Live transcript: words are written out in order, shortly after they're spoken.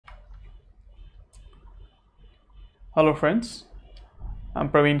Hello friends, I'm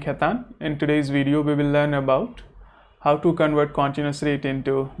Pravin Khetan. In today's video we will learn about how to convert continuous rate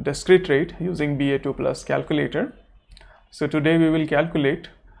into discrete rate using BA2 plus calculator. So today we will calculate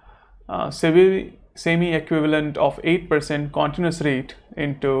semi-equivalent of 8% continuous rate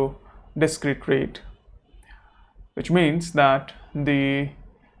into discrete rate, which means that the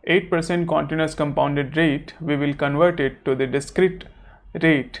 8% continuous compounded rate we will convert it to the discrete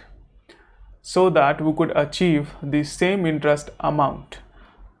rate so that we could achieve the same interest amount.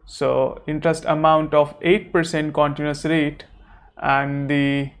 So interest amount of 8% continuous rate and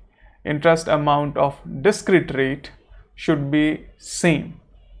the interest amount of discrete rate should be same.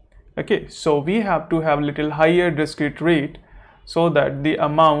 Okay, so we have to have little higher discrete rate so that the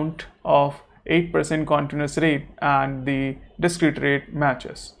amount of 8% continuous rate and the discrete rate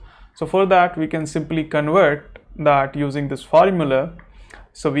matches. So for that we can simply convert that using this formula.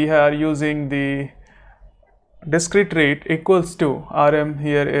 So we are using the discrete rate equals to RM,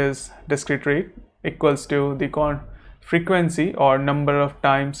 here is discrete rate, equals to the frequency or number of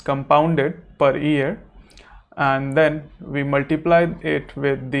times compounded per year, and then we multiply it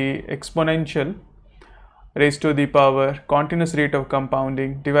with the exponential raised to the power continuous rate of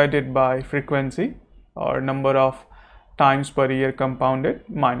compounding divided by frequency or number of times per year compounded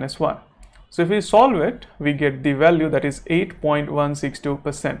minus 1. So if we solve it, we get the value that is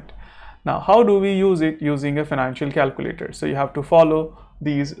 8.162%. Now, how do we use it? Using a financial calculator. So you have to follow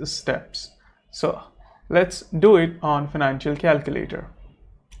these steps. So let's do it on financial calculator.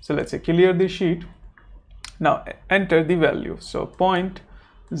 So let's say clear the sheet. Now enter the value. So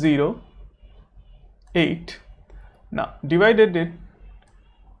 0.08. Now divided it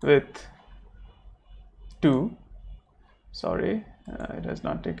with 2. Sorry, it has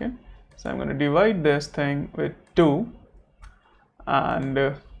not taken. So I'm going to divide this thing with 2,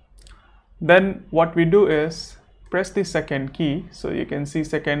 and then what we do is press the second key. So you can see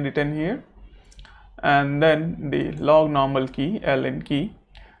second written here, and then the log normal key, ln key.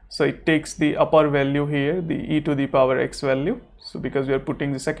 So it takes the upper value here, the e to the power x value. So because we are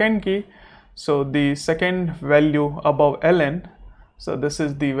putting the second key, so the second value above ln, so this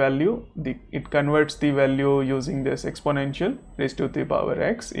is the value, it converts the value using this exponential raised to the power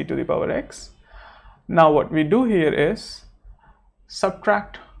x, e to the power x. Now what we do here is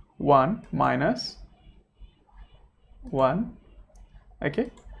subtract 1 minus 1.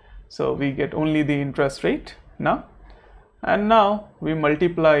 Okay, so we get only the interest rate now, and now we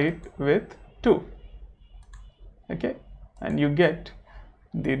multiply it with 2. Okay, and you get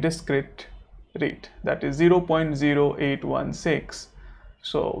the discrete rate, that is 0.0816.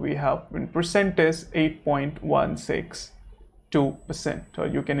 So we have in percentage 8.162%, or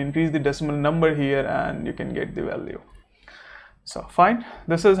you can increase the decimal number here and you can get the value. So fine,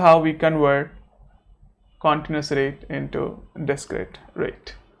 this is how we convert continuous rate into discrete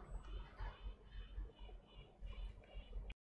rate.